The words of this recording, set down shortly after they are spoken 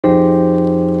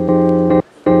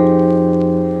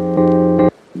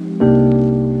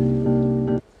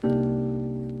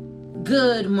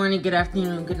morning, good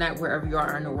afternoon, good night, wherever you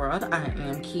are in the world. I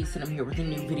am Keys and I'm here with a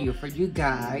new video for you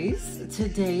guys.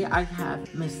 Today I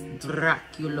have Miss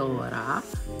Draculaura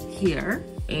here.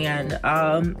 And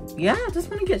yeah, I just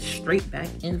want to get straight back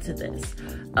into this.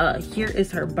 Here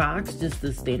is her box, just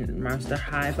the standard Monster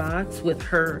High box with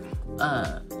her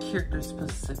character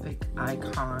specific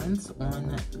icons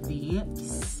on the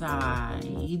side.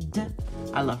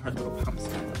 I love her little pumps,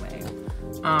 by the way.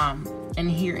 And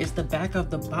here is the back of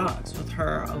the box with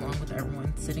her along with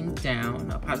everyone sitting down,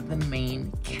 a part of the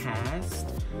main cast.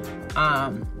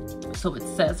 So it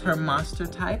says her monster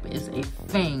type is a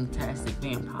fantastic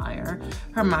vampire.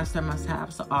 Her monster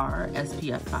must-haves are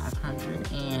SPF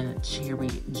 500 and cherry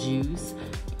juice.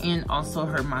 And also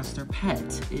her monster pet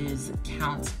is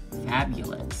Count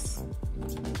Fabulous.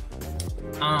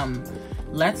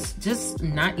 Let's just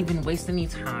not even waste any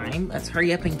time. Let's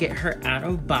hurry up and get her out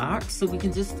of box so we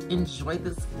can just enjoy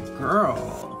this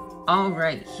girl. All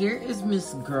right, here is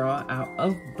Miss Girl out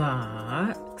of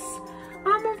box.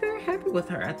 I'm very happy with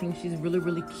her. I think she's really,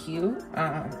 really cute.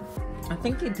 I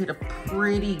think they did a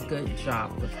pretty good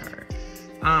job with her.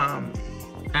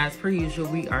 As per usual,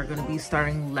 we are going to be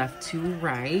starting left to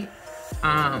right.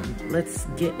 Let's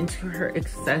get into her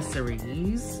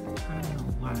accessories. I don't know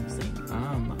why I'm saying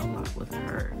a lot with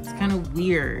her. It's kind of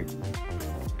weird.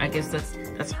 I guess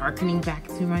that's harkening back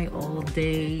to my old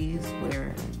days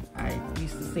where I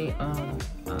used to say a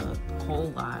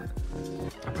whole lot.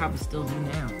 I probably still do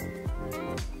now.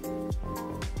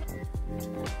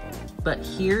 But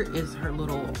here is her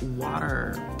little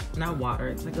water, not water,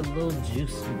 it's like a little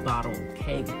juice bottle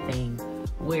keg thing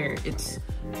where it's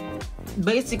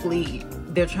basically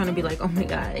they're trying to be like, oh my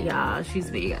god, yeah, she's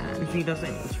vegan, she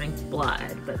doesn't drink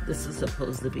blood, but this is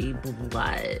supposed to be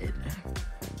blood.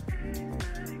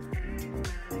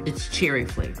 It's cherry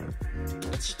flavor.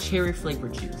 It's cherry flavor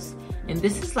juice. And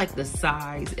this is like the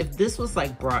size, if this was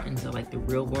like brought into like the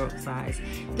real world size,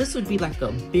 this would be like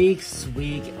a big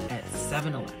swig at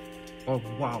 7-Eleven or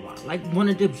Wawa, like one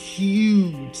of the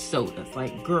huge sodas.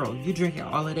 Like, girl, you drinking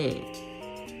all of that.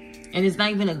 And it's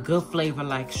not even a good flavor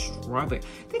like strawberry.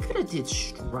 They could have did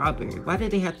strawberry. Why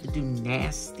did they have to do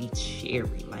nasty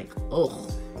cherry? Like,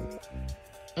 ugh.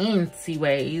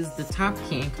 Anyways, the top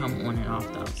can come on and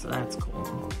off though, so that's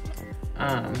cool.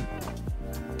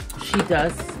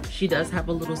 She does have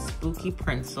a little spooky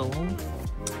pretzel.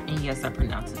 And yes, I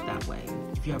pronounce it that way.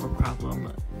 If you have a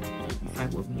problem, you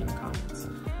fight with me in the comments.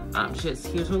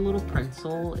 Here's her little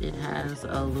pretzel. It has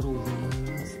little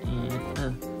wings and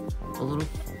a little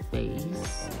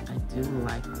face. I do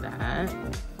like that.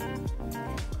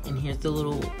 And here's the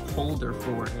little holder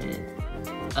for it.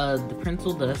 The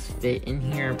pretzel does fit in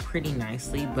here pretty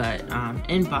nicely, but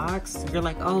in box, you're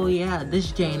like, oh yeah, this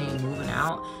Jane ain't moving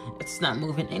out. It's not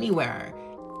moving anywhere.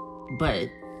 But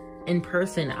in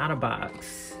person, out of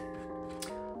box,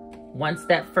 once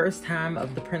that first time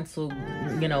of the pretzel,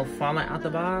 you know, falling out the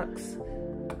box,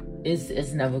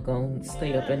 it's never gonna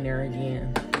stay up in there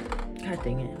again. God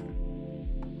dang it.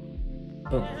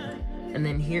 Boom. And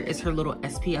then here is her little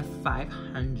SPF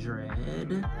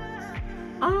 500.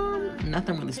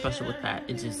 Nothing really special with that.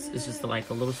 It's just like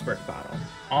a little squirt bottle.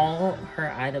 All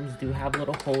her items do have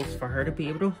little holes for her to be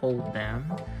able to hold them.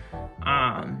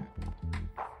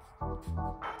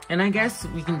 And I guess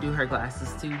we can do her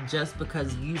glasses too, just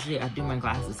because usually I do my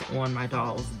glasses on my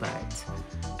dolls, but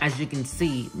as you can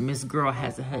see, Miss Girl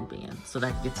has a headband, so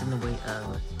that gets in the way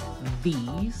of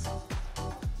these.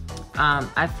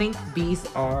 I think these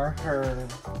are her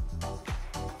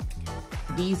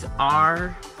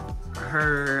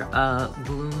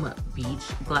Bloom Beach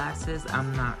glasses.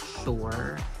 I'm not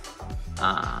sure.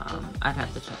 I'd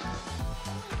have to check.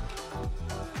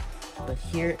 But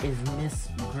here is Miss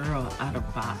Girl out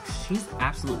of box. She's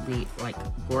absolutely like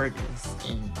gorgeous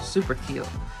and super cute.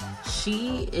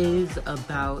 She is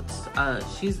about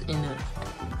she's in a, I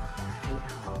hate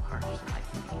how harsh I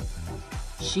can be.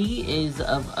 She is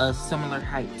of a similar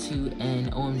height to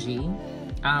an OMG.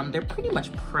 They're pretty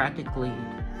much practically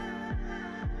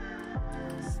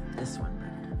this one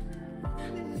better.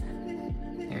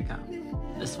 There you go.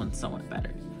 This one's somewhat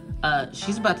better.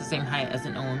 She's about the same height as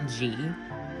an OMG.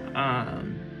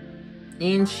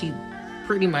 And she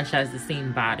pretty much has the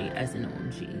same body as an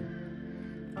OMG.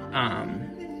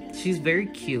 She's very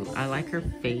cute. I like her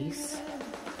face.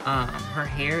 Her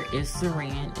hair is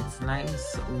saran. It's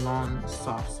nice, long,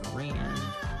 soft saran.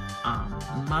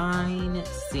 Mine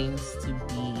seems to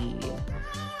be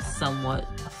somewhat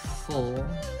full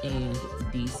and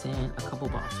decent. A couple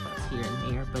bald spots here and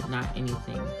there, but not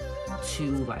anything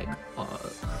too like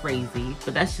crazy.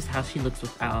 But that's just how she looks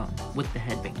with the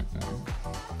headband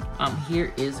on.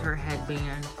 Here is her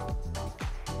headband.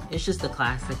 It's just the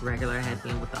classic regular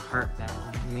headband with the heart bag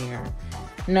on there.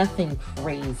 Nothing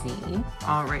crazy.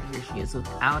 All right, here she is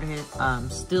without it.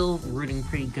 Still rooting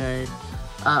pretty good.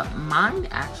 Mine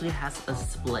actually has a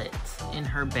split in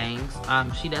her bangs.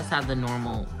 She does have the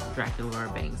normal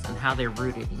Draculaura bangs and how they're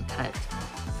rooted and cut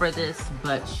for this,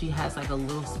 but she has like a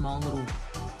little small little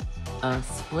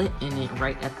split in it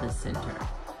right at the center.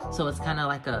 So it's kind of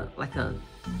like a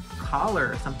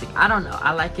collar or something. I don't know.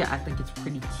 I like it. I think it's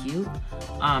pretty cute.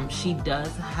 She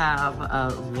does have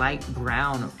light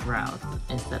brown brows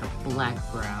instead of black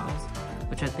brows,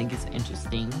 which I think is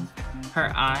interesting.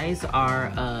 Her eyes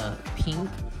are pink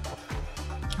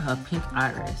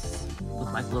iris with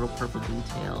like little purple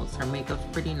details. Her makeup's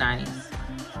pretty nice.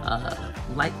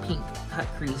 Light pink cut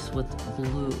crease with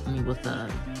with a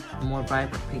more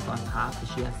vibrant pink on top. And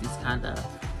she has these kind of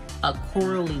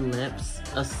corally lips,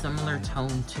 a similar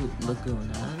tone to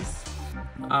Laguna's.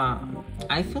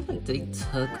 I feel like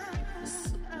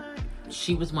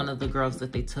she was one of the girls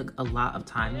that they took a lot of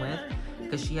time with,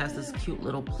 because she has this cute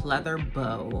little pleather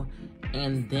bow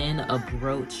and then a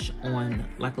brooch on,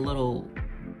 like a little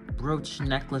brooch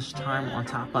necklace charm on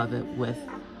top of it with,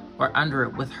 or under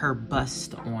it with her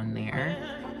bust on there.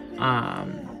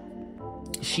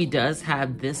 She does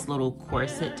have this little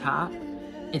corset top.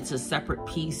 It's a separate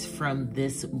piece from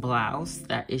this blouse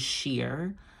that is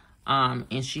sheer.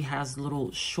 And she has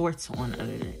little shorts on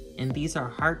it. And these are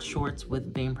heart shorts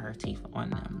with vampire teeth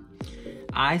on them.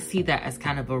 I see that as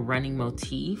kind of a running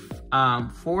motif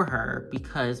for her,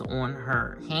 because on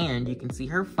her hand, you can see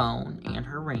her phone and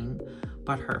her ring.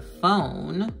 But her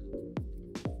phone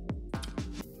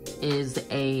is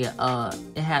it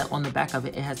had on the back of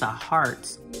it, it has a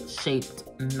heart-shaped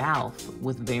mouth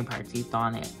with vampire teeth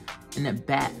on it. And a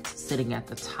bat sitting at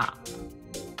the top.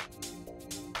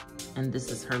 And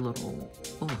this is her little,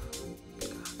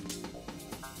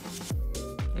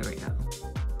 there we go.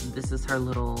 This is her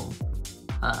little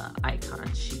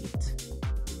icon sheet.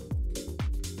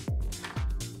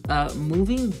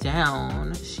 Moving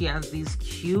down, she has these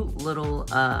cute little,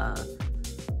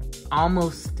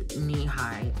 almost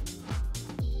knee-high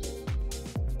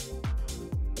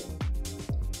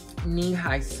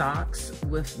socks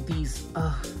with these,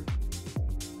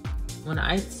 when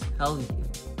I tell you,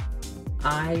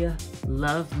 I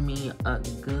love me a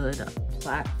good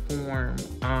platform,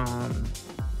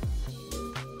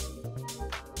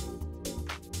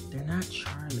 they're not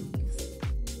Charlie's.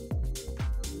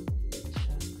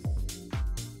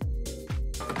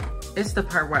 It's the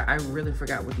part where I really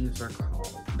forgot what these are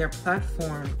called. They're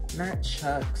platform, not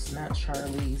Chucks, not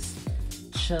Charlie's.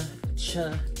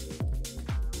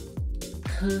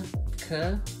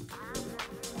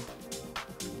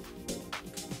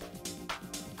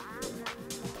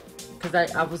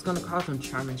 Because I was going to call them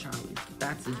Charmin Charlie's.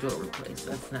 That's a jewelry place.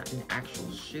 That's not an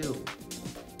actual shoe.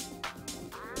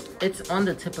 It's on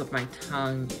the tip of my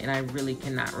tongue, and I really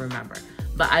cannot remember.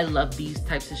 But I love these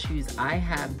types of shoes. I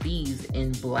have these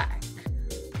in black.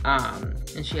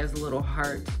 And she has a little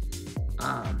heart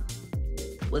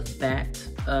with that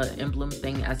emblem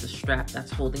thing as a strap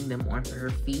that's holding them onto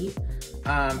her feet.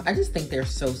 I just think they're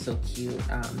so, so cute.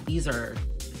 These are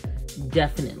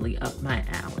definitely up my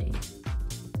alley.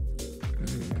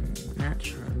 Not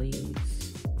Charlie's.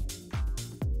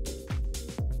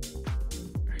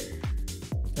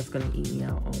 That's gonna eat me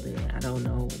out all day. I don't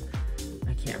know.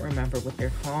 I can't remember what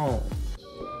they're called.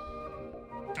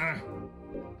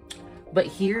 But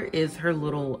here is her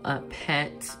little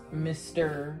pet,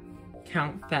 Mr.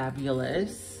 Count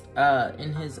Fabulous,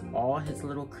 in all his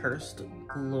little cursed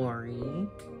glory.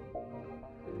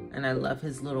 And I love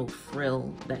his little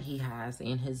frill that he has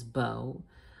and his bow.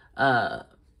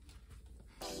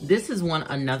 This is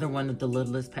another one of the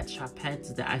Littlest Pet Shop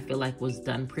pets that I feel like was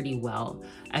done pretty well.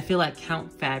 I feel like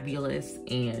Count Fabulous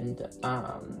and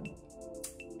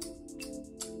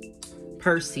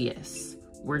Perseus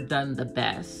were done the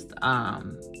best.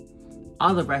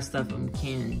 All the rest of them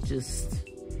can just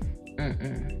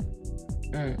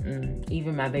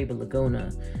even my baby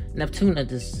Laguna. Neptuna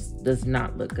does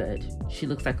not look good. She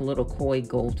looks like a little koi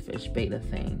goldfish beta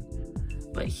thing.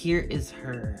 But here is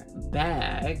her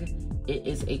bag. It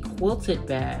is a quilted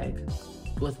bag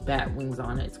with bat wings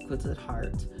on it. It's quilted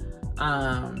heart.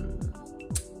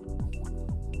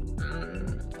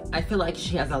 I feel like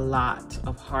she has a lot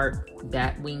of heart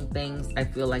bat wing things. I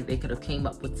feel like they could have came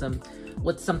up with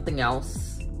something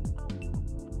else.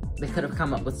 They could have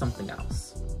come up with something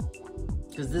else.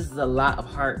 Because this is a lot of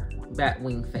heart bat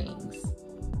wing things.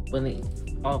 When they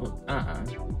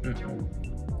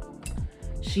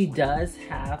She does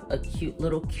have a cute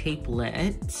little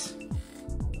capelet.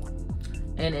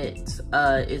 and it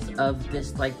is of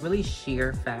this like really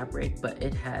sheer fabric, but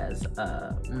it has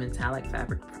metallic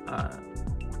fabric,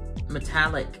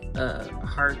 metallic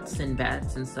hearts and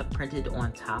bats and stuff printed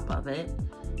on top of it,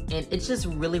 and it just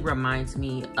really reminds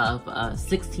me of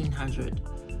 1600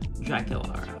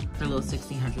 Draculaura, her little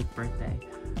 1600th birthday.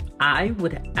 I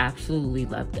would absolutely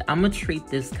love it. I'm gonna treat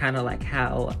this kind of like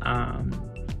how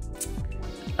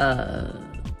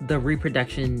the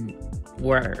reproduction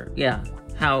were, yeah,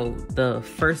 how the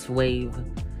first wave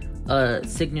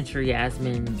signature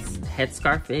Yasmin's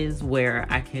headscarf is, where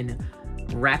I can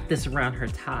wrap this around her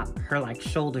top, her like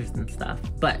shoulders and stuff.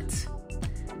 But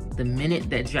the minute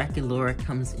that Draculaura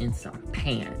comes in some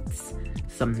pants,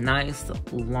 some nice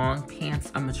long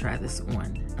pants, I'm gonna try this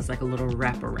on as like a little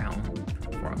wraparound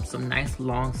for them. Some nice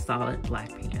long solid black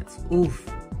pants.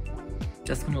 Oof,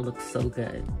 that's gonna look so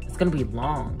good. It's gonna be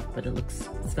long, but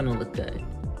it's gonna look good.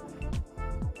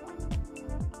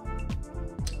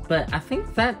 But I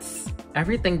think that's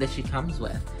everything that she comes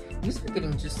with. These are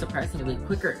getting just surprisingly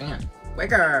quicker and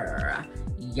quicker.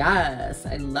 Yes,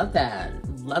 I love that.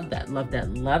 Love that, love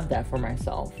that, love that for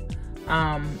myself.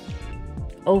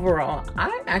 Overall,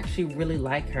 I actually really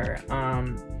like her.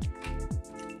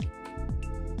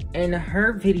 In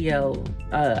her video,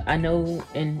 I know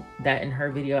in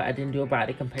her video I didn't do a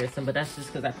body comparison, but that's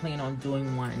just because I plan on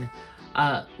doing one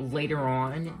later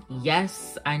on.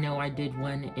 Yes, I know I did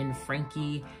one in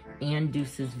Frankie and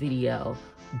Deuce's video,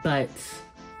 but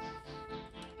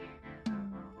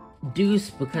Deuce,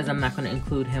 because I'm not going to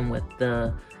include him with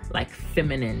the like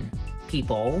feminine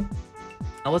people.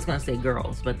 I was going to say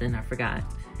girls, but then I forgot.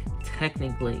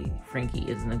 Technically, Frankie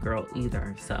isn't a girl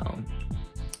either, so,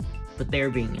 but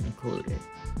they're being included.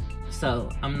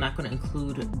 So I'm not going to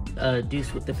include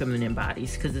Deuce with the feminine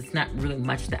bodies, because it's not really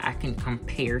much that I can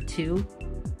compare to,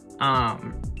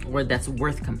 or that's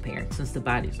worth comparing, since the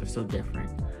bodies are so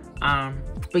different.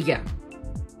 But yeah,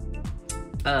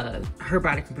 her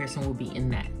body comparison will be in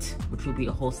that, which will be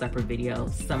a whole separate video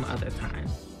some other time,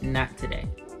 not today.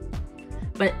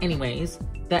 But anyways,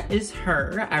 that is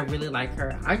her. I really like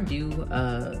her. I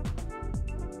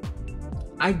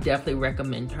definitely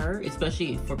recommend her,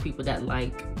 especially for people that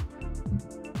like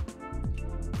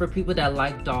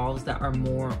dolls that are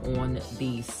more on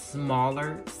the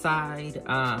smaller side.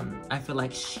 I feel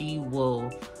like she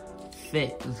will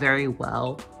fit very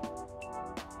well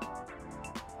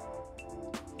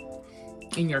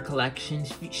in your collection.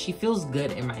 She feels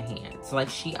good in my hands. Like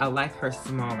I like her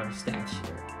smaller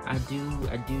stature. I do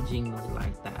genuinely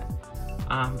like that.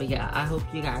 But yeah, I hope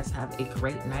you guys have a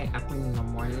great night, afternoon, or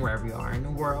morning, wherever you are in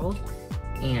the world.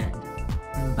 And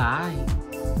bye.